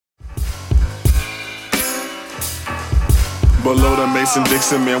Below the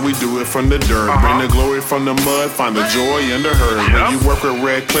Mason-Dixon, man, we do it from the dirt. Bring the glory from the mud, find the joy in the hurt. When you work with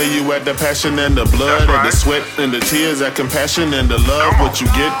red clay, you add the passion and the blood, and the sweat and the tears, that compassion and the love. What you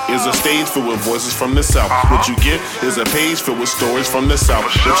get is a stage filled with voices from the South. What you get is a page filled with stories from the South.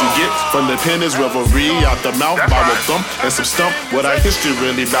 What you get from the pen is revelry out the mouth, Bible thump, and some stump. What our history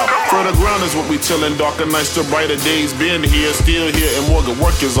really about. Further ground is what we tillin', darker nights to brighter days. Been here, still here, and more good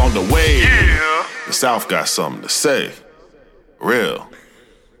work is on the way. The South got something to say. Real.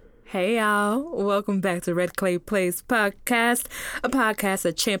 Hey y'all, welcome back to Red Clay Plays Podcast, a podcast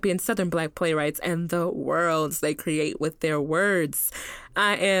that champions Southern Black playwrights and the worlds they create with their words.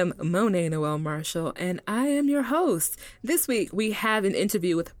 I am Monet Noel Marshall, and I am your host. This week, we have an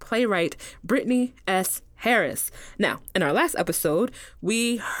interview with playwright Brittany S. Harris. Now, in our last episode,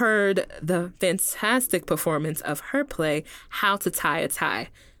 we heard the fantastic performance of her play, How to Tie a Tie.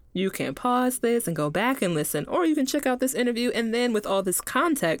 You can pause this and go back and listen, or you can check out this interview, and then with all this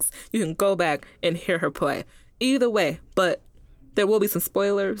context, you can go back and hear her play. Either way, but there will be some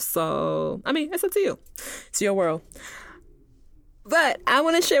spoilers, so, it's up to you. It's your world. But I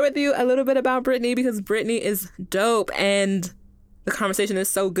want to share with you a little bit about Brittany because Brittany is dope, and the conversation is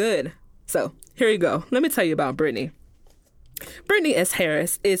so good. So, here you go. Let me tell you about Brittany. Brittany S.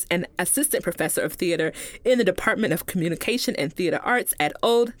 Harris is an assistant professor of theater in the Department of Communication and Theater Arts at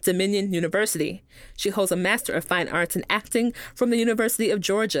Old Dominion University. She holds a Master of Fine Arts in Acting from the University of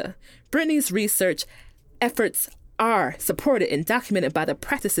Georgia. Brittany's research efforts are supported and documented by the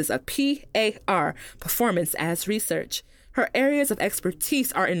practices of PAR, Performance as Research. Her areas of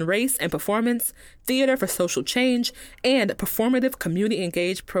expertise are in race and performance, theater for social change, and performative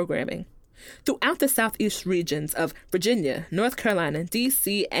community-engaged programming. Throughout the Southeast regions of Virginia, North Carolina,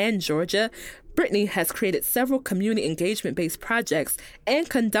 D.C., and Georgia, Brittany has created several community engagement-based projects and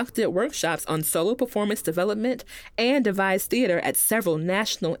conducted workshops on solo performance development and devised theater at several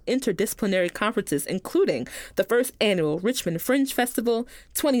national interdisciplinary conferences, including the first annual Richmond Fringe Festival,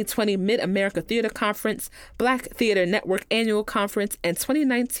 2020 Mid-America Theater Conference, Black Theater Network Annual Conference, and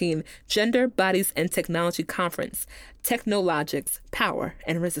 2019 Gender, Bodies, and Technology Conference, Technologics, Power,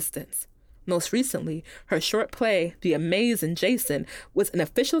 and Resistance. Most recently, her short play, The Amazing Jason, was an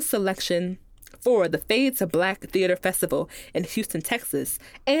official selection for the Fade to Black Theater Festival in Houston, Texas,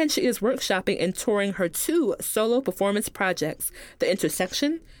 and she is workshopping and touring her two solo performance projects, The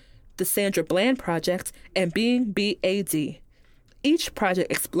Intersection, the Sandra Bland Project, and Being BAD. Each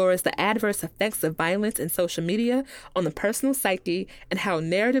project explores the adverse effects of violence in social media on the personal psyche and how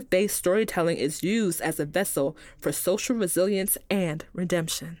narrative-based storytelling is used as a vessel for social resilience and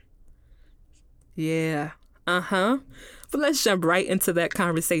redemption. Yeah, But let's jump right into that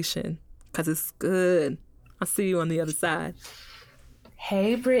conversation, because it's good. I'll see you on the other side.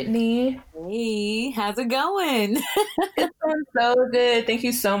 Hey, Brittany. Hey, how's it going? It's been so good. Thank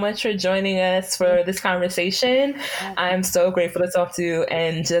you so much for joining us for this conversation. I'm so grateful to talk to you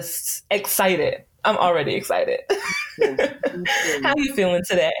and just excited. I'm already excited. How are you feeling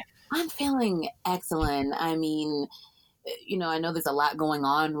today? I'm feeling excellent. I know there's a lot going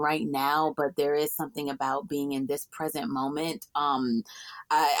on right now, but there is something about being in this present moment.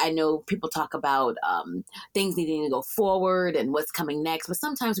 I know people talk about things needing to go forward and what's coming next, but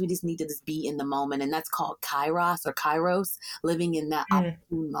sometimes we just need to just be in the moment, and that's called Kairos, living in that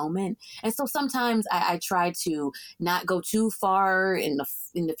opportune moment. And so sometimes I try to not go too far in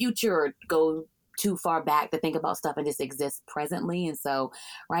the future or go too far back to think about stuff and just exist presently. And so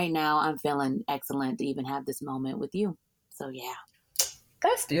right now I'm feeling excellent to even have this moment with you. So, yeah.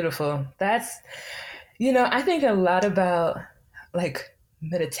 That's beautiful. That's, I think a lot about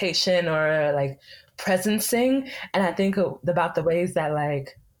meditation or presencing. And I think about the ways that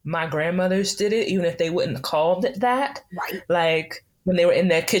my grandmothers did it, even if they wouldn't have called it that. Right. When they were in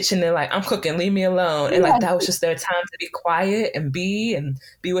their kitchen, they're like, I'm cooking, leave me alone. And that was just their time to be quiet and be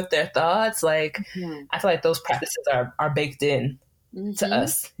with their thoughts. I feel like those practices are baked in to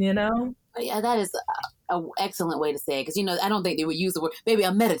us, Yeah, that is an excellent way to say it. Because, I don't think they would use the word, baby,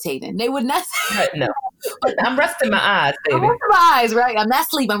 I'm meditating. They would not say right, no. I'm resting my eyes, baby. I'm resting my eyes, right? I'm not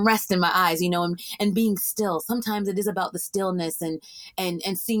asleep, I'm resting my eyes, and being still. Sometimes it is about the stillness and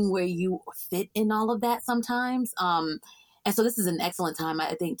seeing where you fit in all of that sometimes. And so this is an excellent time,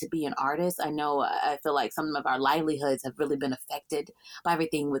 I think, to be an artist. I feel like some of our livelihoods have really been affected by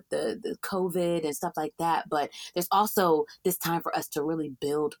everything with the COVID and stuff like that. But there's also this time for us to really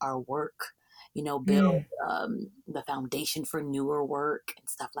build our work, build the foundation for newer work and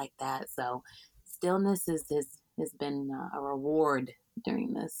stuff like that. So stillness has been a reward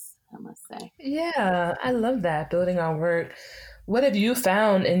during this, I must say. Yeah, I love that, building our work. What have you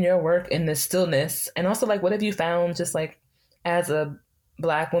found in your work in the stillness? And also, what have you found just as a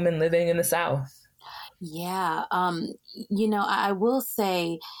Black woman living in the South? Yeah. I will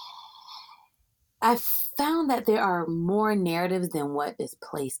say I found that there are more narratives than what is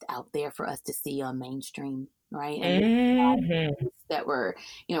placed out there for us to see on mainstream, right? And Mm-hmm. that we're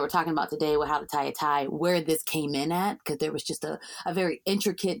talking about today with How to Tie a Tie, where this came in at, because there was just a very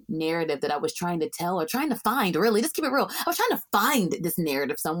intricate narrative that I was trying to tell or trying to find, really. Let's keep it real. I was trying to find this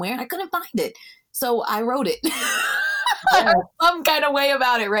narrative somewhere and I couldn't find it. So I wrote it Yeah. some kind of way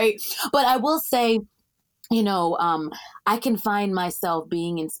about it, right? But I will say, I can find myself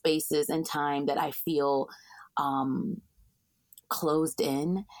being in spaces and time that I feel closed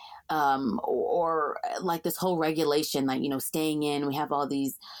in, or like this whole regulation, like, staying in. We have all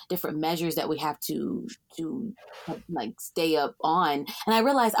these different measures that we have to like stay up on. And I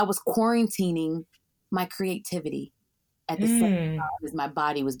realized I was quarantining my creativity at the same Mm. time as my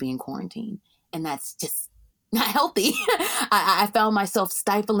body was being quarantined. And that's just not healthy. I found myself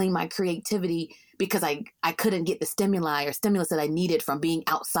stifling my creativity because I couldn't get the stimuli or stimulus that I needed from being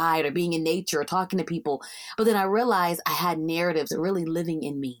outside or being in nature or talking to people. But then I realized I had narratives really living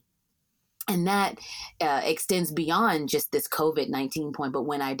in me. And that extends beyond just this COVID-19 point. But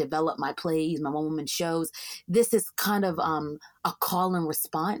when I develop my plays, my one-woman shows, this is kind of a call and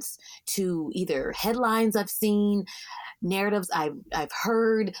response to either headlines I've seen, narratives I've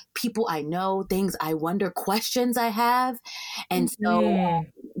heard, people I know, things I wonder, questions I have. And so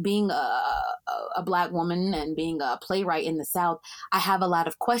being a Black woman and being a playwright in the South, I have a lot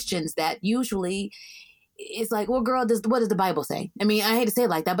of questions that usually it's like, well, girl, what does the Bible say? I mean, I hate to say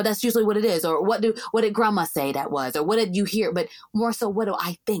it like that, but that's usually what it is. Or what did grandma say that was? Or what did you hear? But more so, what do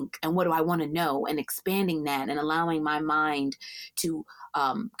I think and what do I want to know? And expanding that and allowing my mind to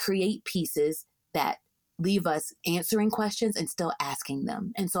create pieces that leave us answering questions and still asking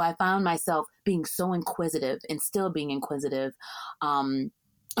them. And so I found myself being so inquisitive and still being inquisitive. And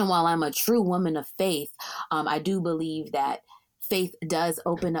while I'm a true woman of faith, I do believe that faith does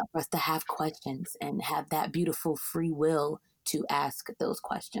open up for us to have questions and have that beautiful free will to ask those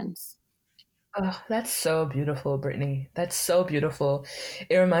questions. Oh, that's so beautiful, Brittany. That's so beautiful.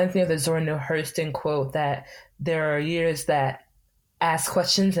 It reminds me of the Zora Neale Hurston quote that there are years that ask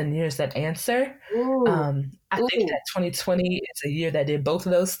questions and years that answer. Ooh, I think ooh. that 2020 is a year that did both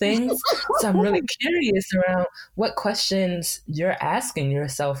of those things. So I'm really curious around what questions you're asking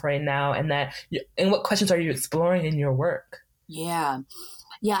yourself right now, and what questions are you exploring in your work? Yeah.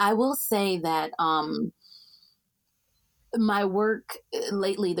 Yeah, I will say that my work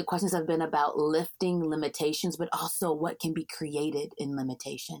lately, the questions have been about lifting limitations, but also what can be created in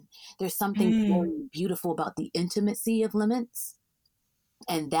limitation. There's something Mm. very beautiful about the intimacy of limits.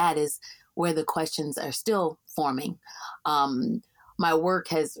 And that is where the questions are still forming. My work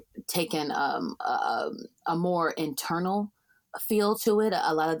has taken a more internal feel to it.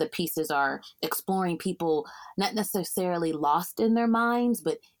 A lot of the pieces are exploring people not necessarily lost in their minds,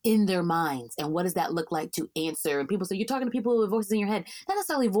 but in their minds. And what does that look like to answer? And people say, you're talking to people with voices in your head, not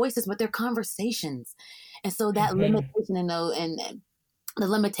necessarily voices, but they're conversations. And so that Hmm. limitation and the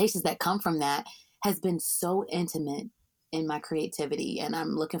limitations that come from that has been so intimate in my creativity. And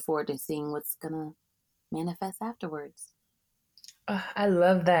I'm looking forward to seeing what's going to manifest afterwards. I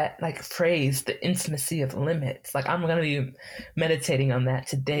love that like phrase, the intimacy of limits. Like I'm gonna be meditating on that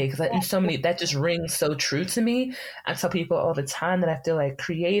today because in so many that just rings so true to me. I tell people all the time that I feel like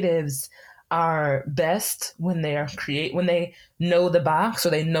creatives are best when when they know the box or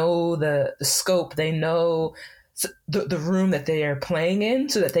they know the scope, they know the room that they are playing in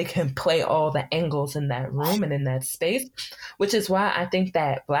so that they can play all the angles in that room and in that space, which is why I think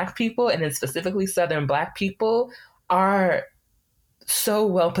that Black people and then specifically Southern Black people are so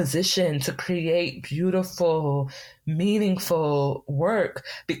well positioned to create beautiful, meaningful work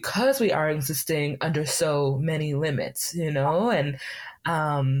because we are existing under so many limits, and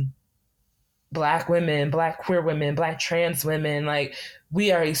um, Black women, Black queer women, Black trans women, like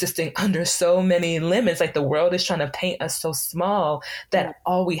we are existing under so many limits. Like the world is trying to paint us so small Yeah. that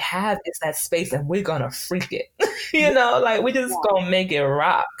all we have is that space and we're gonna freak it, like we just Yeah. gonna make it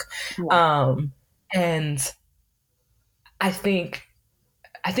rock. Yeah. Um, and I think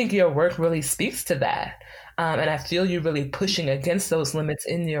I think your work really speaks to that. And I feel you really pushing against those limits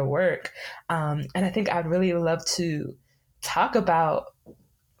in your work. And I think I'd really love to talk about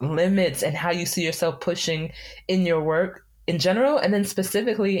limits and how you see yourself pushing in your work in general, and then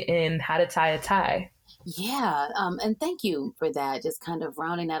specifically in How to Tie a Tie. Yeah. And thank you for that. Just kind of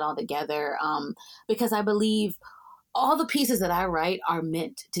rounding that all together. Because I believe all the pieces that I write are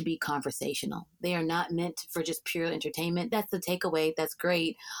meant to be conversational. They are not meant for just pure entertainment. That's the takeaway. That's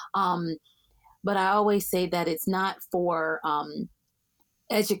great. Um, but I always say that it's not for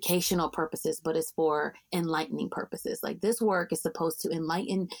educational purposes, but it's for enlightening purposes. Like, this work is supposed to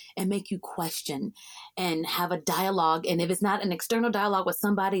enlighten and make you question and have a dialogue. And if it's not an external dialogue with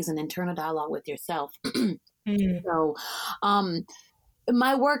somebody, it's an internal dialogue with yourself. So,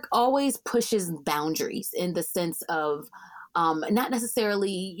 my work always pushes boundaries in the sense of not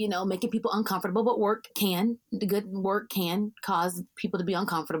necessarily, making people uncomfortable, but good work can cause people to be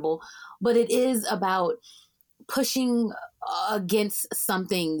uncomfortable. But it is about pushing against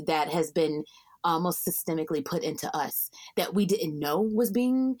something that has been almost systemically put into us that we didn't know was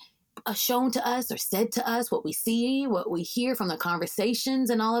being shown to us or said to us, what we see, what we hear from the conversations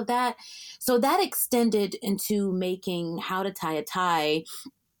and all of that. So that extended into making How to Tie a Tie,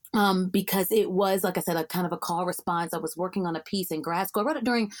 because it was, like I said, a kind of a call response. I was working on a piece in grad school. I wrote it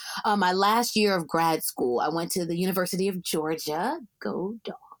during my last year of grad school. I went to the University of Georgia. Go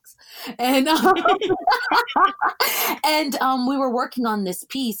Dogs. And we were working on this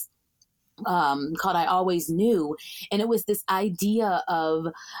piece called I Always Knew. And it was this idea of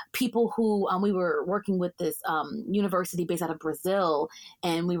people who we were working with this university based out of Brazil.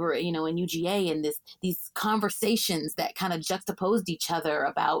 And we were, in UGA, and these conversations that kind of juxtaposed each other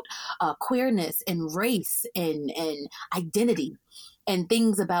about queerness and race and identity, and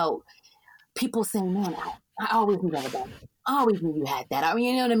things about people saying, man, I always knew that about you. I always knew you had that. I mean,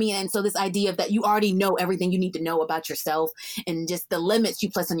 you know what I mean? And so this idea of that you already know everything you need to know about yourself, and just the limits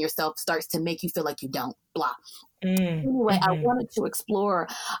you place on yourself starts to make you feel like you don't, blah. Anyway, I wanted to explore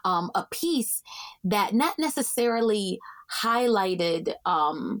a piece that not necessarily highlighted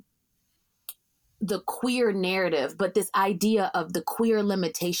the queer narrative, but this idea of the queer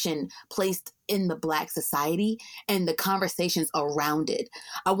limitation placed in the Black society and the conversations around it.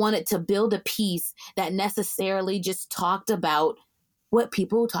 I wanted to build a piece that necessarily just talked about what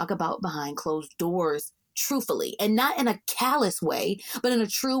people talk about behind closed doors, truthfully, and not in a callous way, but in a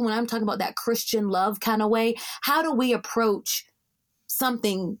true, when I'm talking about that Christian love kind of way. How do we approach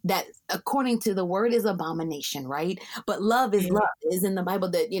something that, according to the word, is abomination, right? But love is love. It is in the Bible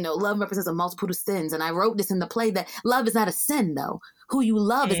that, love represents a multitude of sins. And I wrote this in the play that love is not a sin, though. Who you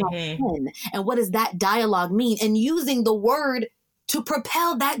love is not a sin. And what does that dialogue mean? And using the word to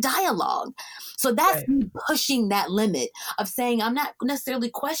propel that dialogue. So that's me pushing that limit of saying, I'm not necessarily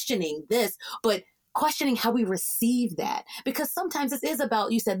questioning this, but questioning how we receive that. Because sometimes this is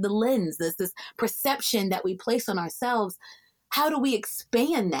about, you said, the lens, this perception that we place on ourselves. How do we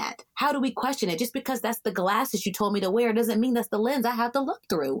expand that? How do we question it? Just because that's the glasses you told me to wear doesn't mean that's the lens I have to look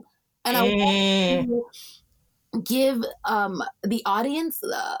through. And I want to give the audience,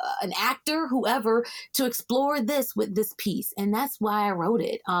 an actor, whoever, to explore this with this piece. And that's why I wrote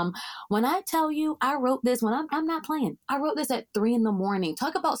it. When I tell you I wrote this, when I'm not playing, I wrote this at 3 a.m.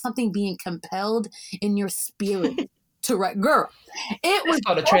 Talk about something being compelled in your spirit. To write, girl, it was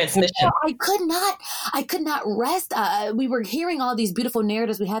called a transmission. I could not rest. We were hearing all these beautiful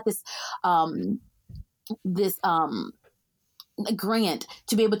narratives. We had this grant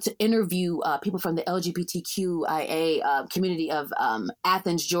to be able to interview people from the LGBTQIA community of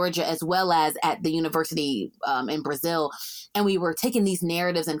Athens, Georgia, as well as at the university in Brazil. And we were taking these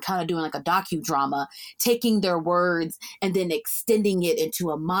narratives and kind of doing like a docudrama, taking their words and then extending it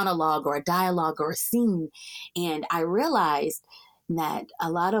into a monologue or a dialogue or a scene. And I realized that a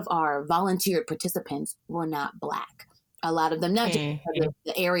lot of our volunteered participants were not Black. A lot of them, not just because of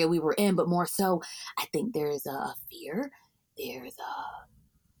the area we were in, but more so, I think there's a fear. There's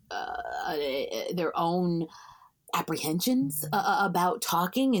their own apprehensions about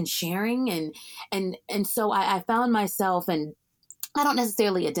talking and sharing, and so I found myself, and I don't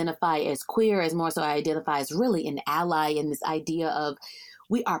necessarily identify as queer, as more so I identify as really an ally in this idea of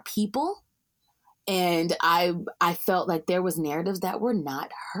we are people. And I felt like there was narratives that were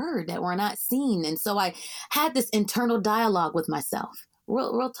not heard, that were not seen. And so I had this internal dialogue with myself,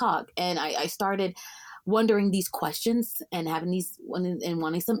 real talk. And I started wondering these questions and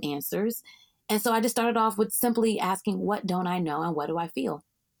wanting some answers. And so I just started off with simply asking, what don't I know and what do I feel?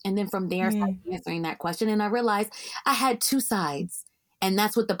 And then from there, started answering that question. And I realized I had two sides. And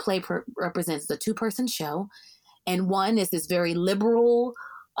that's what the play represents, the two-person show. And one is this very liberal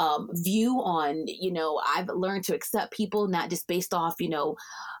view on, I've learned to accept people not just based off,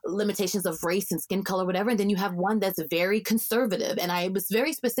 limitations of race and skin color, whatever. And then you have one that's very conservative. And I was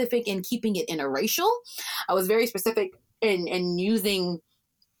very specific in keeping it interracial. I was very specific in using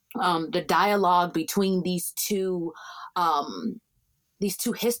the dialogue between these two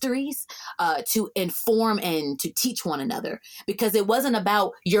histories to inform and to teach one another, because it wasn't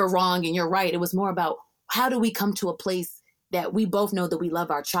about you're wrong and you're right. It was more about how do we come to a place that we both know that we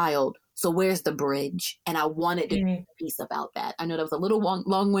love our child So where's the bridge? And I wanted to do a piece about that. I know that was a little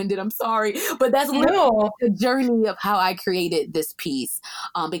long-winded. I'm sorry, but that's literally the journey of how I created this piece.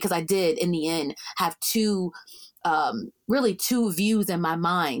 Because I did, in the end, have really two views in my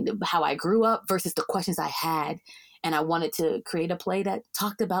mind of how I grew up versus the questions I had. And I wanted to create a play that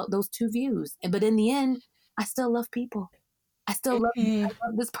talked about those two views. But in the end, I still love people. I still love, I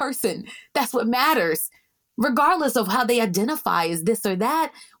love this person. That's what matters. Regardless of how they identify as this or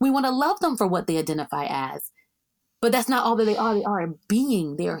that, we want to love them for what they identify as. But that's not all that they are. They are a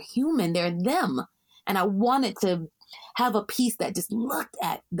being. They're human. They're them. And I wanted to have a piece that just looked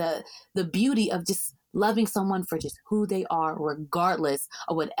at the beauty of just loving someone for just who they are, regardless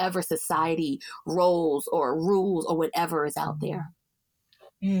of whatever society roles or rules or whatever is out there.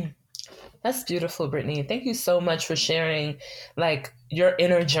 That's beautiful, Brittany. Thank you so much for sharing like your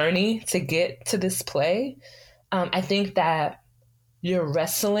inner journey to get to this play. I think that your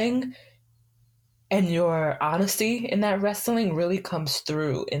wrestling and your honesty in that wrestling really comes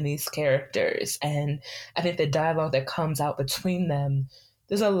through in these characters. And I think the dialogue that comes out between them,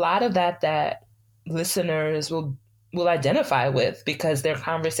 there's a lot of that listeners will identify with, because they're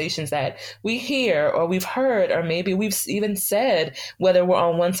conversations that we hear or we've heard, or maybe we've even said, whether we're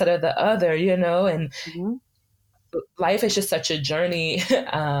on one side or the other, you know, and life is just such a journey.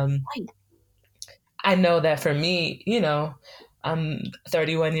 I know that for me, you know, I'm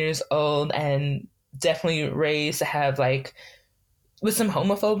 31 years old and definitely raised to have like with some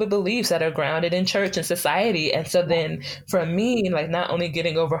homophobic beliefs that are grounded in church and society. And so then for me, like not only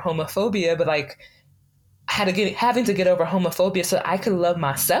getting over homophobia, but like having to get over homophobia so I could love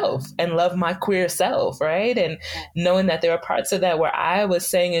myself and love my queer self, right? And knowing that there are parts of that where I was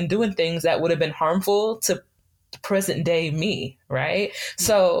saying and doing things that would have been harmful to present day me, right?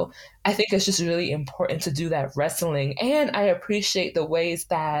 So I think it's just really important to do that wrestling. And I appreciate the ways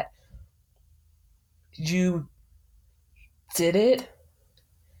that you did it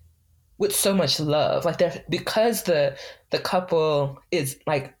with so much love. Like because the couple is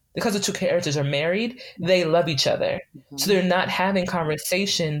like, because the two characters are married, they love each other. So they're not having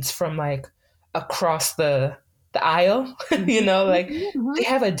conversations from like across the aisle, you know, like they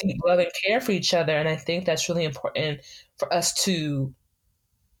have a deep love and care for each other. And I think that's really important for us to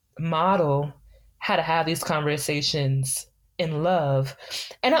model how to have these conversations in love.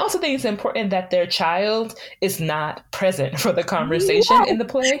 And I also think it's important that their child is not present for the conversation in the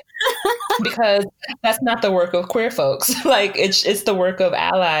play, because that's not the work of queer folks. Like it's the work of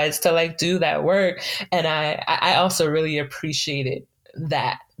allies to like do that work. And I also really appreciated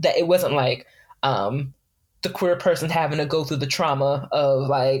that it wasn't like the queer person having to go through the trauma of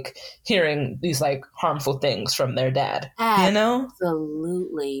like hearing these like harmful things from their dad. You know?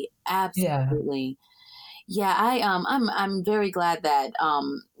 Absolutely. Yeah, I'm very glad that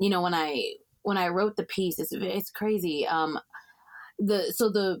you know, when I wrote the piece, it's crazy.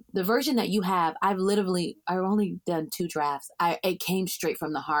 The version that you have, I've only done 2 drafts. It came straight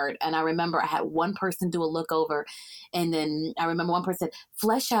from the heart. And I remember I had one person do a look over, and then I remember one person said,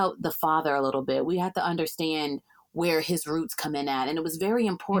 flesh out the father a little bit. We have to understand where his roots come in at. And it was very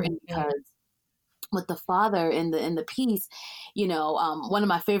important because with the father in the piece, you know, one of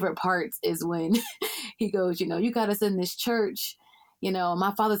my favorite parts is when he goes, you know, you got us in this church. You know,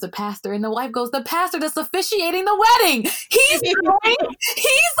 my father's a pastor, and the wife goes, the pastor that's officiating the wedding. He's growing.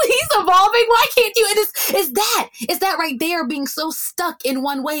 He's evolving. Why can't you? And it's that right there, being so stuck in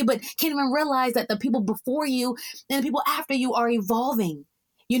one way, but can't even realize that the people before you and the people after you are evolving.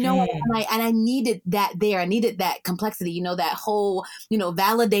 You know, and I needed that there. I needed that complexity, you know, that whole, you know,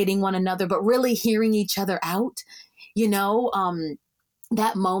 validating one another, but really hearing each other out, you know,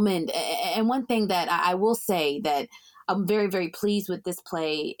 that moment. And one thing that I will say that I'm very, very pleased with this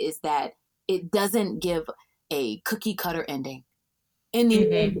play is that it doesn't give a cookie cutter ending. In the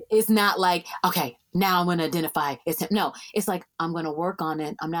end, it's not like, okay, now I'm going to identify it's him. No, it's like, I'm going to work on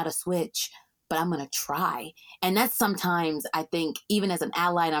it. I'm not a switch, but I'm going to try. And that's sometimes, I think, even as an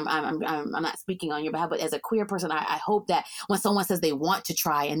ally, and I'm not speaking on your behalf, but as a queer person, I hope that when someone says they want to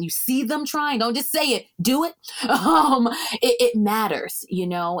try and you see them trying, don't just say it, do it. It matters, you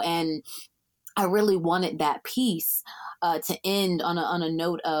know, and I really wanted that piece to end on a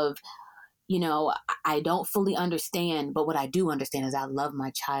note of, you know, I don't fully understand, but what I do understand is I love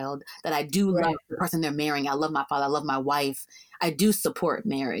my child, that I do love the person they're marrying. I love my father. I love my wife. I do support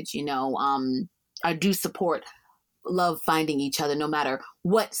marriage, you know. I do support love finding each other no matter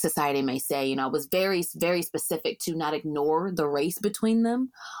what society may say. You know, I was very, very specific to not ignore the race between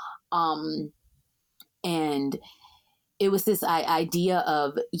them. And it was this idea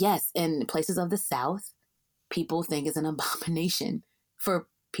of, yes, in places of the South, people think it's an abomination for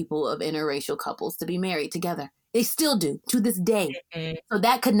people of interracial couples to be married together. They still do to this day. Mm-hmm. So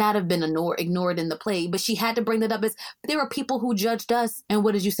that could not have been ignored in the play, but she had to bring that up as there are people who judged us. And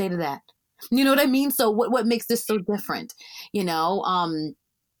what did you say to that? You know what I mean? So what makes this so different, you know?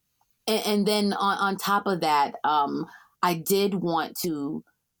 And then on top of that, I did want to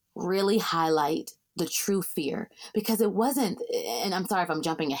really highlight the true fear, because it wasn't, and I'm sorry if I'm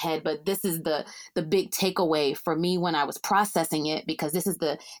jumping ahead, but this is the big takeaway for me when I was processing it, because this is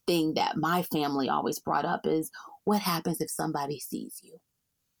the thing that my family always brought up is what happens if somebody sees you,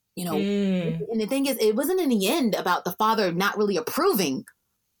 you know? And the thing is, it wasn't in the end about the father not really approving.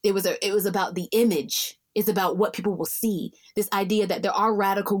 It was about the image. It's about what people will see. This idea that there are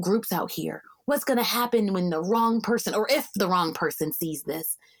radical groups out here. What's going to happen when the wrong person, or if the wrong person sees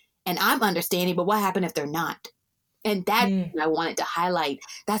this? And I'm understanding, but what happened if they're not? And that's what I wanted to highlight.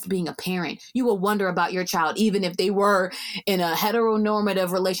 That's being a parent. You will wonder about your child, even if they were in a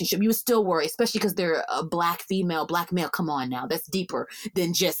heteronormative relationship. You would still worry, especially because they're a black female, black male. Come on now. That's deeper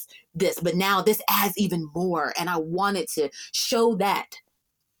than just this. But now this adds even more. And I wanted to show that.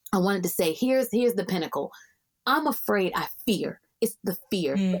 I wanted to say, here's the pinnacle. I'm afraid, I fear. It's the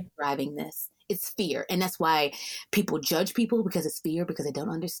fear that's driving this. It's fear. And that's why people judge people, because it's fear, because they don't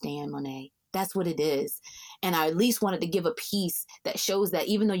understand, Monet. That's what it is. And I at least wanted to give a piece that shows that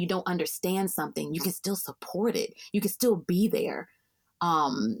even though you don't understand something, you can still support it. You can still be there.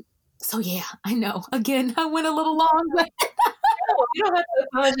 So yeah, I know. Again, I went a little long, but you don't have to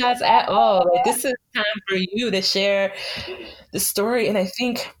apologize at all. Like, this is time for you to share the story. And I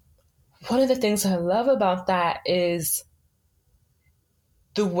think one of the things I love about that is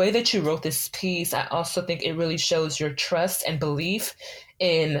the way that you wrote this piece. I also think it really shows your trust and belief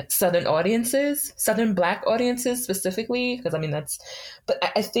in Southern audiences, Southern Black audiences specifically, because I mean, but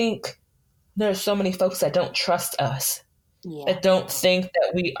I think there are so many folks that don't trust us, that don't think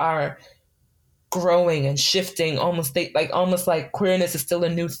that we are growing and shifting, almost like queerness is still a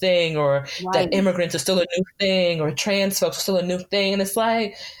new thing, or that immigrants are still a new thing, or trans folks are still a new thing. And it's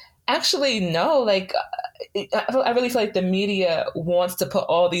like, actually, no, like, I really feel like the media wants to put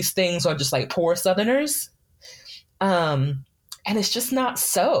all these things on just like poor Southerners. And it's just not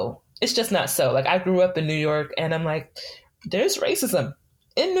so. It's just not so. Like, I grew up in New York, and I'm like, there's racism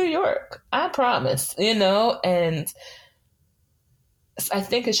in New York. I promise, you know? And I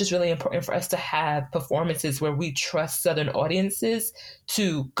think it's just really important for us to have performances where we trust Southern audiences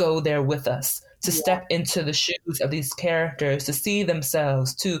to go there with us, to step into the shoes of these characters, to see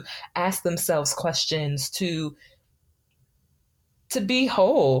themselves, to ask themselves questions, to be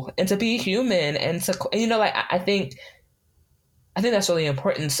whole and to be human, and to, you know, like, I think that's really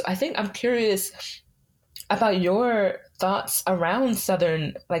important. So I think I'm curious about your thoughts around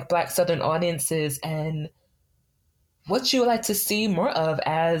Southern, like Black Southern audiences, and what you would like to see more of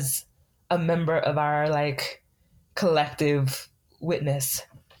as a member of our like collective witness.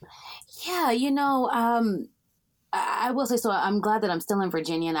 Yeah, you know, I will say, so I'm glad that I'm still in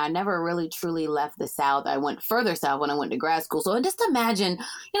Virginia, and I never really truly left the South. I went further south when I went to grad school. So just imagine,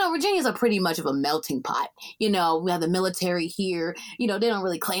 you know, Virginia's a pretty much of a melting pot. You know, we have the military here. You know, they don't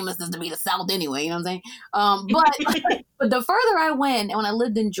really claim us as to be the South anyway, you know what I'm saying? But the further I went, and when I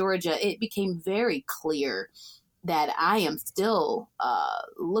lived in Georgia, it became very clear that I am still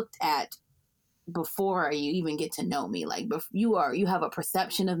looked at before you even get to know me. Like, you have a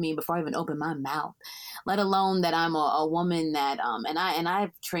perception of me before I even open my mouth, let alone that I'm a woman that and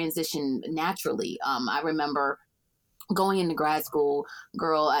I've transitioned naturally. I remember going into grad school,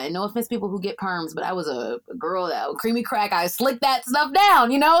 girl, I no offense people who get perms, but I was a girl that creamy crack. I slicked that stuff down,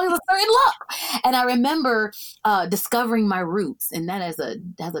 you know, it was a certain look. And I remember discovering my roots, and that has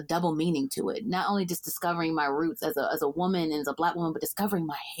a double meaning to it. Not only just discovering my roots as a woman and as a Black woman, but discovering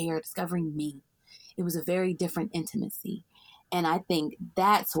my hair, discovering me. It was a very different intimacy. And I think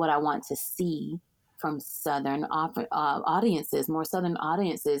that's what I want to see from Southern audiences, more Southern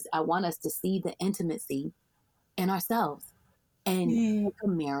audiences. I want us to see the intimacy in ourselves, and take a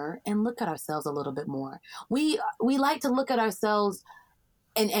mirror and look at ourselves a little bit more. We like to look at ourselves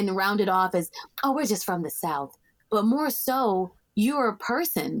and round it off as, oh, we're just from the South. But more so, you're a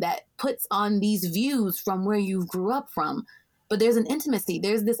person that puts on these views from where you grew up from. But there's an intimacy.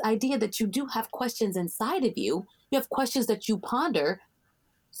 There's this idea that you do have questions inside of you. You have questions that you ponder.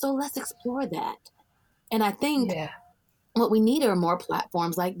 So let's explore that. And I think what we need are more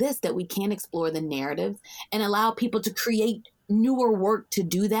platforms like this, that we can explore the narratives and allow people to create newer work to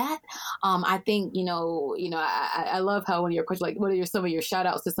do that. I think, I love how when your question, like, what are some of your shout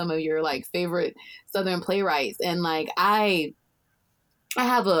outs to some of your like favorite Southern playwrights? And like, I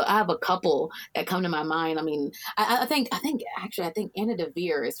have a couple that come to my mind. I mean, I think Anna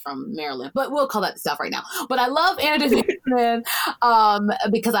Devere is from Maryland, but we'll call that the South right now. But I love Anna Devere,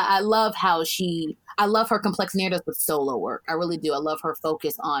 because I love how I love her complex narratives with solo work. I really do. I love her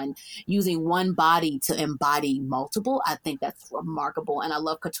focus on using one body to embody multiple. I think that's remarkable. And I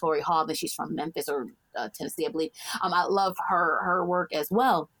love Katori Hall, that she's from Memphis or Tennessee, I believe. I love her work as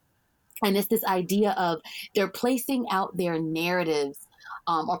well. And it's this idea of they're placing out their narratives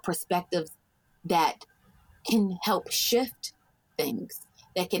or perspectives that can help shift things,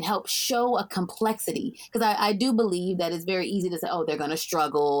 that can help show a complexity. Because I do believe that it's very easy to say, oh, they're going to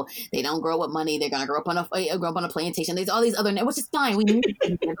struggle. They don't grow up with money. They're going to grow up on a plantation. There's all these other, which is fine. We need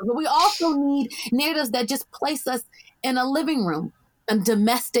narratives, but we also need narratives that just place us in a living room, a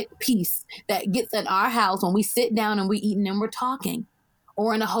domestic peace that gets in our house when we sit down and we're eating and we're talking,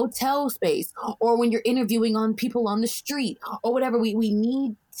 or in a hotel space, or when you're interviewing on people on the street, or whatever. We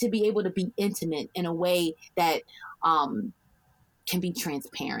need to be able to be intimate in a way that can be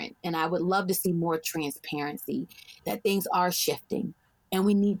transparent. And I would love to see more transparency, that things are shifting and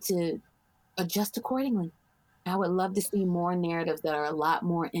we need to adjust accordingly. I would love to see more narratives that are a lot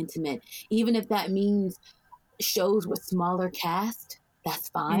more intimate, even if that means shows with smaller cast. That's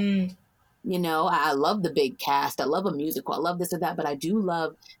fine. You know, I love the big cast. I love a musical. I love this or that, but I do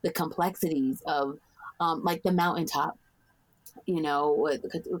love the complexities of like The Mountaintop, you know, with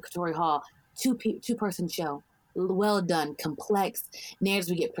Katori Hall, two-person show. Well done, complex narratives.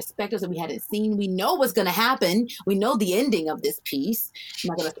 We get perspectives that we hadn't seen. We know what's going to happen. We know the ending of this piece. I'm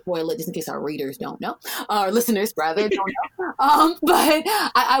not going to spoil it just in case our readers don't know, our listeners rather don't know. But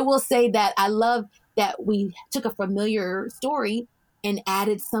I will say that I love that we took a familiar story and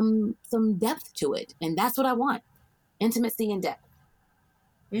added some depth to it. And that's what I want. Intimacy and depth.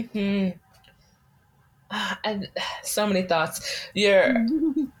 Mm-hmm. And so many thoughts.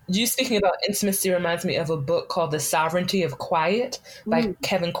 You speaking about intimacy reminds me of a book called The Sovereignty of Quiet by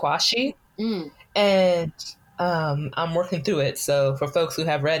Kevin Quashie. And I'm working through it. So for folks who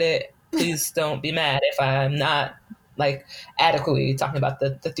have read it, please don't be mad if I'm not like adequately talking about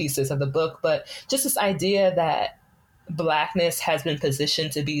the thesis of the book. But just this idea that Blackness has been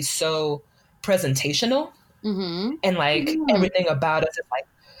positioned to be so presentational, and like everything about us is like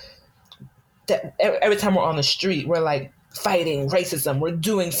that. Every time we're on the street, we're like fighting racism, we're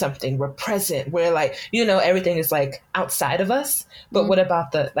doing something, we're present, we're like, you know, everything is like outside of us. But what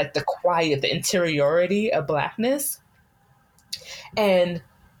about the quiet, the interiority of Blackness? And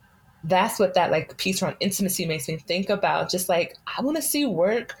that's what that like piece around intimacy makes me think about. Just like, I want to see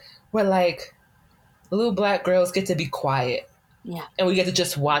work where like little Black girls get to be quiet. Yeah. And we get to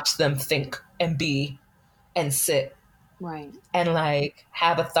just watch them think and be and sit. Right. And like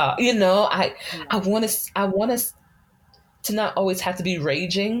have a thought. You know, I want us to not always have to be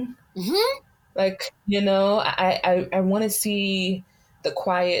raging. Like, you know, I want to see the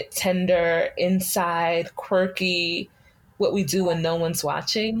quiet, tender, inside, quirky, what we do when no one's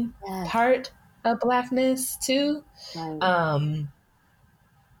watching part of Blackness too. Right.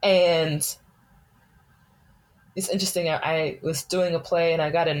 And it's interesting. I was doing a play and I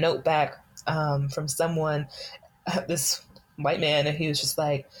got a note back from someone, this white man, and he was just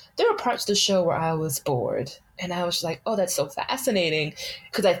like, there were parts of the show where I was bored. And I was just like, oh, that's so fascinating.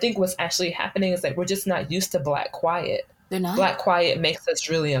 Because I think what's actually happening is like we're just not used to Black quiet. They're not. Black quiet makes us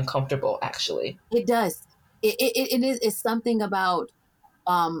really uncomfortable, actually. It does. It's something about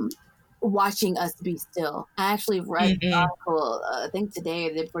watching us be still. I actually read an article, I think today or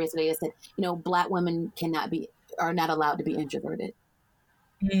the day before yesterday, that said, you know, Black women are not allowed to be introverted.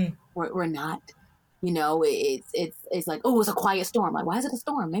 We're not. You know, it's like, oh, it's a quiet storm. Like, why is it a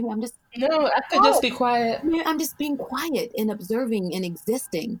storm? Maybe I'm just... No, I could just be quiet. I'm just being quiet and observing and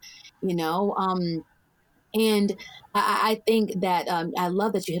existing, you know? And I think that I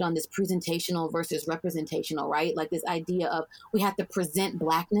love that you hit on this presentational versus representational, right? Like this idea of we have to present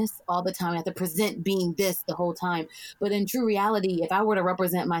Blackness all the time. We have to present being this the whole time. But in true reality, if I were to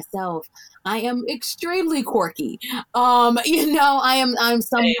represent myself, I am extremely quirky. You know, I'm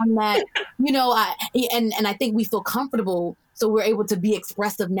someone that, you know, and I think we feel comfortable, so we're able to be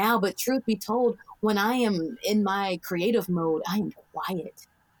expressive now. But truth be told, when I am in my creative mode, I am quiet.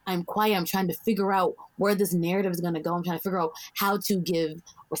 I'm quiet. I'm trying to figure out where this narrative is going to go. I'm trying to figure out how to give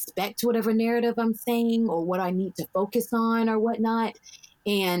respect to whatever narrative I'm saying or what I need to focus on or whatnot.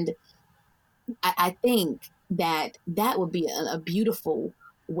 And I think that would be a beautiful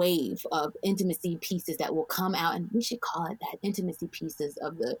wave of intimacy pieces that will come out, and we should call it that, intimacy pieces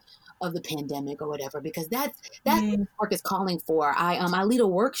of the pandemic or whatever, because that's what work is calling for. I lead a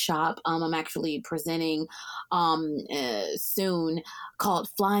workshop. I'm actually presenting soon, called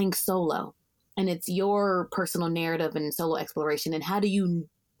Flying Solo, and it's your personal narrative and solo exploration, and how do you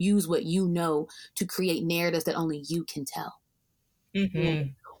use what you know to create narratives that only you can tell.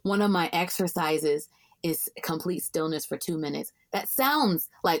 One of my exercises is complete stillness for 2 minutes. That sounds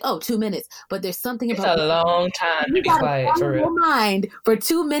like, 2 minutes, but there's something about a long time to be quiet, for real. Mind for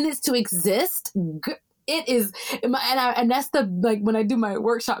 2 minutes to exist. It is, and that's when I do my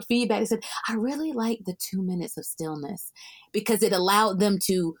workshop feedback, I said, I really like the 2 minutes of stillness, because it allowed them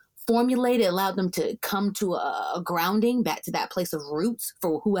to formulate, it allowed them to come to a grounding back to that place of roots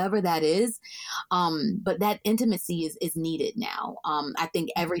for whoever that is. But that intimacy is needed now. I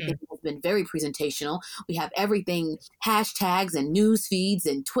think everything has been very presentational. We have everything, hashtags and news feeds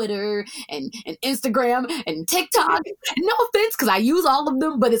and Twitter and Instagram and TikTok. No offense, because I use all of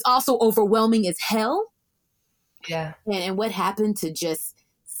them, but it's also overwhelming as hell. Yeah. And what happened to just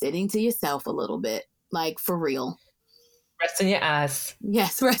sitting to yourself a little bit, like for real. Rest in your eyes.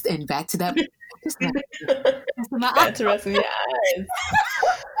 Yes, rest, and back to that. Just back to rest in your eyes.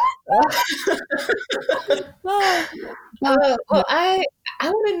 Well, I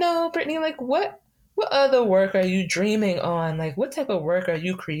want to know, Brittany, like what other work are you dreaming on? Like, what type of work are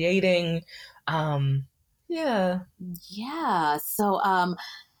you creating? Yeah.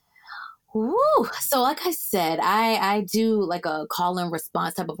 So like I said, I do like a call and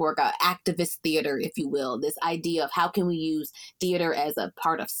response type of work, activist theater, if you will, this idea of how can we use theater as a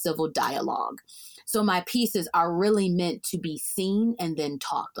part of civil dialogue. So my pieces are really meant to be seen and then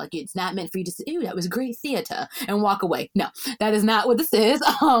talked. Like, it's not meant for you to say, "Ooh, that was great theater," and walk away. No, that is not what this is.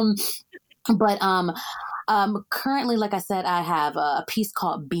 Currently, like I said, I have a piece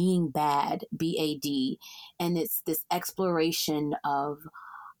called Being Bad, BAD, and it's this exploration of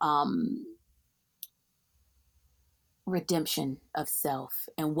redemption of self,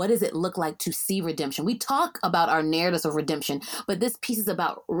 and what does it look like to see redemption. We talk about our narratives of redemption, but this piece is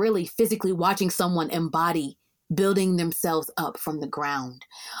about really physically watching someone embody building themselves up from the ground.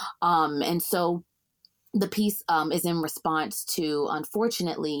 And so the piece is in response to,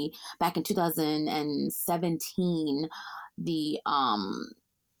 unfortunately, back in 2017, the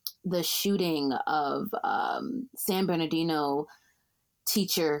shooting of San Bernardino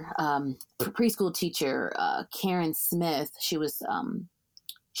teacher, preschool teacher, Karen Smith. She was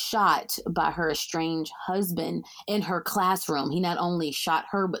shot by her estranged husband in her classroom. He not only shot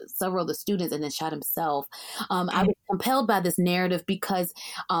her, but several of the students, and then shot himself. I was compelled by this narrative because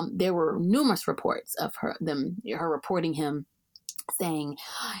there were numerous reports of her reporting him, saying,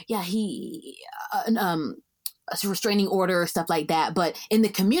 yeah, he a restraining order, stuff like that. But in the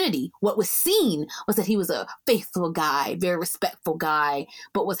community, what was seen was that he was a faithful guy, very respectful guy.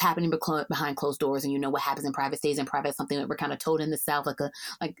 But what's happening behind closed doors, and you know what happens in private stays in private, something that we're kind of told in the South, like,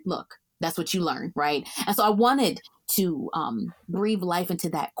 look, that's what you learn, right? And so I wanted to breathe life into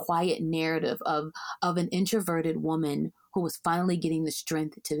that quiet narrative of an introverted woman who was finally getting the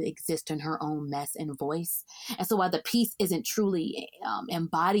strength to exist in her own mess and voice. And so while the piece isn't truly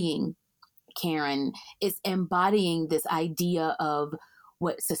embodying Karen, is embodying this idea of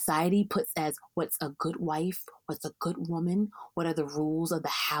what society puts as what's a good wife, what's a good woman, what are the rules of the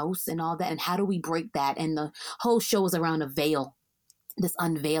house and all that, and how do we break that? And the whole show is around a veil, this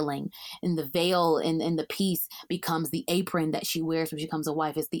unveiling. And the veil in the piece becomes the apron that she wears when she becomes a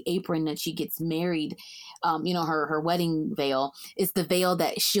wife. It's the apron that she gets married. Her wedding veil is the veil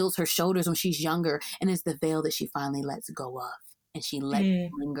that shields her shoulders when she's younger, and it's the veil that she finally lets go of, and she lets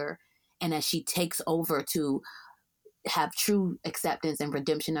it linger. And as she takes over to have true acceptance and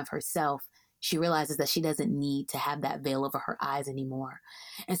redemption of herself, she realizes that she doesn't need to have that veil over her eyes anymore.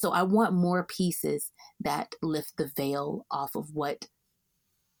 And so I want more pieces that lift the veil off of what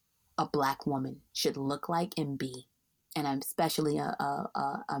a Black woman should look like and be. And I'm especially a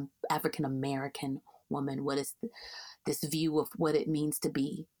African-American woman. What is this view of what it means to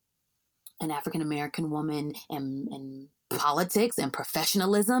be an African-American woman and politics and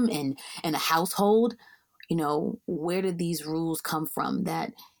professionalism and a household? You know, where did these rules come from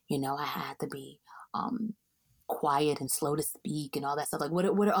that, I had to be quiet and slow to speak and all that stuff? Like, where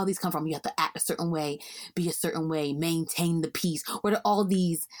do all these come from? You have to act a certain way, be a certain way, maintain the peace. Where do all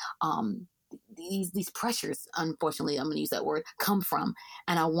these pressures, unfortunately, I'm going to use that word, come from?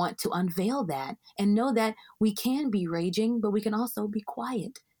 And I want to unveil that and know that we can be raging, but we can also be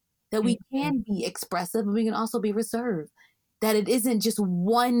quiet. That we can be expressive, but we can also be reserved. That it isn't just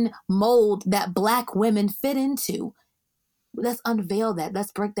one mold that Black women fit into. let's unveil that.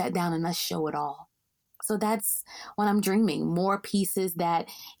 Let's break that down and let's show it all. So that's what I'm dreaming. More pieces that,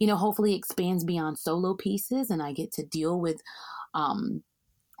 hopefully expands beyond solo pieces, and I get to deal with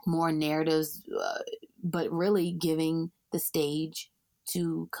more narratives, but really giving the stage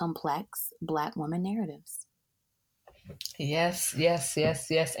to complex Black woman narratives. Yes,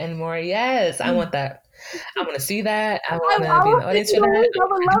 and more. Yes, I want that. I want to see that. I want to be in the audience for that. I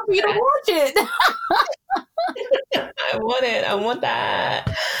would love for you to watch it. I want it. I want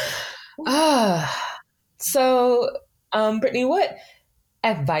that. So, Brittany, what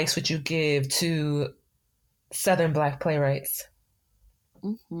advice would you give to Southern Black playwrights?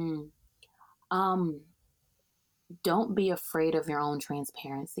 Mm-hmm. Don't be afraid of your own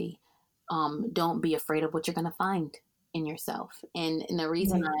transparency. Don't be afraid of what you're going to find in yourself. And the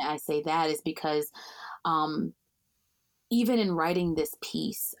reason I say that is because even in writing this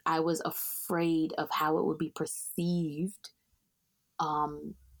piece, I was afraid of how it would be perceived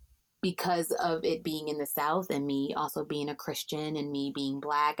because of it being in the South and me also being a Christian and me being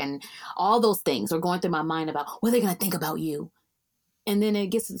Black and all those things were going through my mind about what are they going to think about you. And then it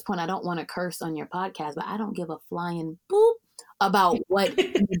gets to this point, I don't want to curse on your podcast, but I don't give a flying boop about what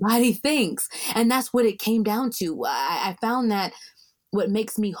anybody thinks. And that's what it came down to. I found that what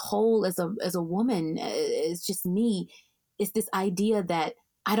makes me whole as a woman is just me. It's this idea that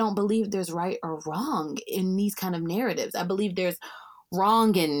I don't believe there's right or wrong in these kind of narratives. I believe there's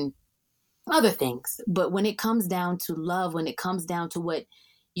wrong in other things. But when it comes down to love, when it comes down to what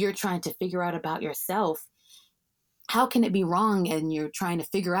you're trying to figure out about yourself, how can it be wrong and you're trying to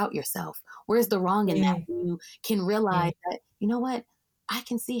figure out yourself? Where's the wrong in that? You can realize that, you know what? I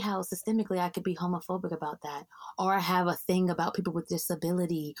can see how systemically I could be homophobic about that. Or I have a thing about people with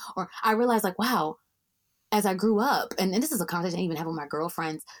disability. Or I realize like, wow, as I grew up, and this is a conversation I even have with my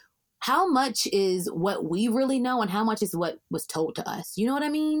girlfriends, how much is what we really know and how much is what was told to us? You know what I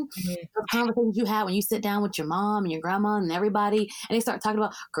mean? The conversations you have when you sit down with your mom and your grandma and everybody, and they start talking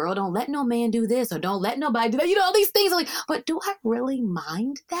about, girl, don't let no man do this or don't let nobody do that. All these things. Like, but do I really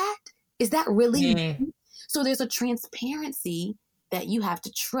mind that? Is that really me? So there's a transparency that you have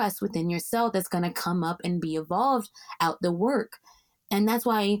to trust within yourself that's going to come up and be evolved out the work. And that's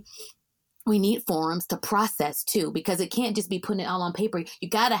why we need forums to process too, because it can't just be putting it all on paper.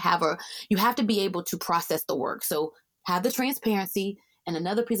 You have to be able to process the work. So have the transparency. And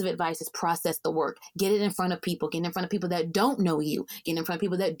another piece of advice is process the work. Get it in front of people. Get in front of people that don't know you. Get in front of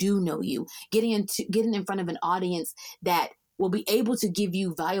people that do know you. Getting in front of an audience that will be able to give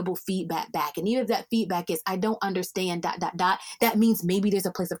you valuable feedback back. And even if that feedback is, I don't understand, ... that means maybe there's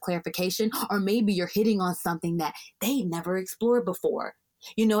a place of clarification, or maybe you're hitting on something that they never explored before.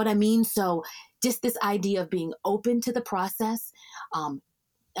 You know what I mean? So just this idea of being open to the process. I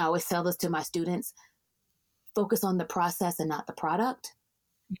always tell this to my students, focus on the process and not the product,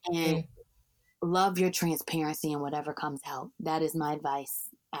 and love your transparency in whatever comes out. That is my advice.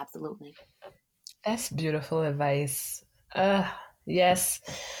 Absolutely. That's beautiful advice. Yes.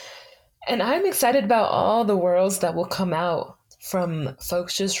 And I'm excited about all the worlds that will come out from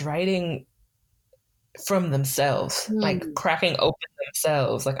folks just writing from themselves, like cracking open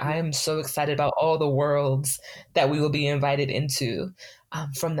themselves. Like, I am so excited about all the worlds that we will be invited into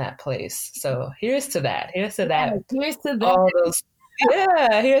from that place. So here's to that. Here's to that. All those,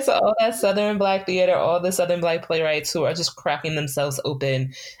 here's to all that Southern Black theater, all the Southern Black playwrights who are just cracking themselves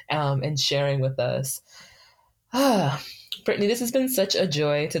open and sharing with us. Brittany, this has been such a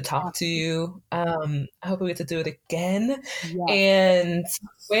joy to talk to you. I hope we get to do it again. Yes. And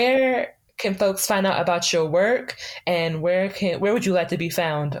where can folks find out about your work, and where would you like to be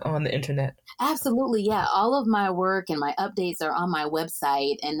found on the internet? Absolutely. Yeah. All of my work and my updates are on my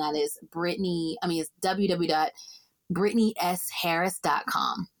website, and that is it's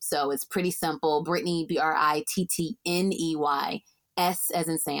www.brittneyharris.com. So it's pretty simple. Brittney, Brittney, S as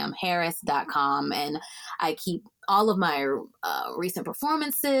in Sam, Harris.com. And I keep all of my recent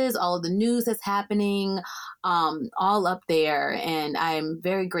performances, all of the news that's happening, all up there. And I'm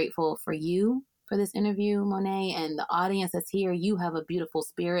very grateful for you for this interview, Monet, and the audience that's here. You have a beautiful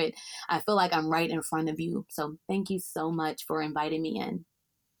spirit. I feel like I'm right in front of you. So thank you so much for inviting me in.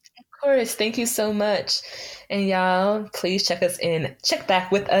 Of course. Thank you so much. And y'all, please check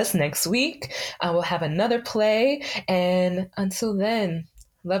back with us next week. We'll have another play. And until then,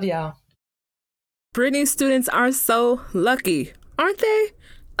 love y'all. Brittany's students are so lucky, aren't they?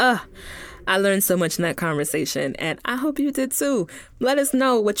 I learned so much in that conversation, and I hope you did too. Let us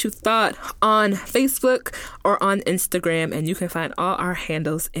know what you thought on Facebook or on Instagram, and you can find all our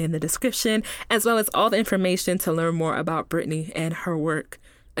handles in the description, as well as all the information to learn more about Brittany and her work.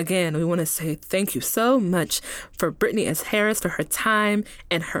 Again, we want to say thank you so much for Brittany S. Harris for her time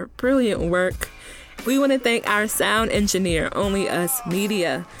and her brilliant work. We want to thank our sound engineer, Only Us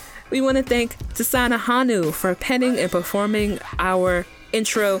Media. We want to thank Tasana Hanu for penning and performing our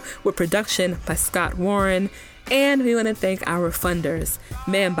intro with production by Scott Warren. And we want to thank our funders,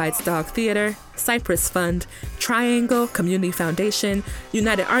 Man Bites Dog Theater, Cypress Fund, Triangle Community Foundation,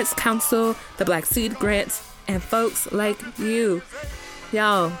 United Arts Council, the Black Seed Grants, and folks like you.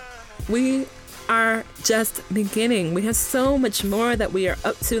 Y'all, we are just beginning. We have so much more that we are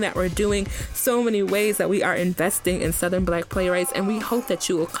up to, that we're doing, so many ways that we are investing in Southern Black playwrights, and we hope that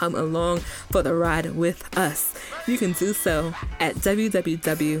you will come along for the ride with us. You can do so at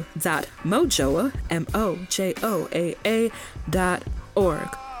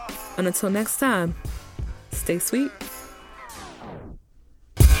www.mojoaa.org. And until next time, stay sweet.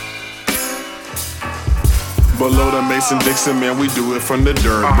 Below the Mason-Dixon, man, we do it from the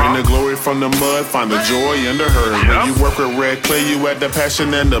dirt. Bring the glory from the mud, find the joy in the hurt. When you work with red clay, you add the passion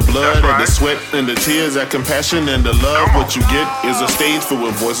and the blood, and the sweat and the tears, that compassion and the love. What you get is a stage filled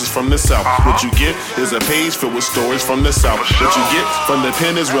with voices from the South. What you get is a page filled with stories from the South. What you get from the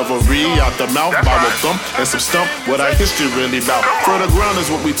pen is revelry out the mouth, by the thumb and some stump. What our history really about. Further ground is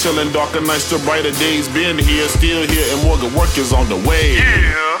what we tellin'. Darker nights to brighter days. Been here, still here, and more good work is on the way.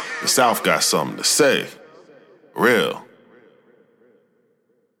 The South got something to say. Real.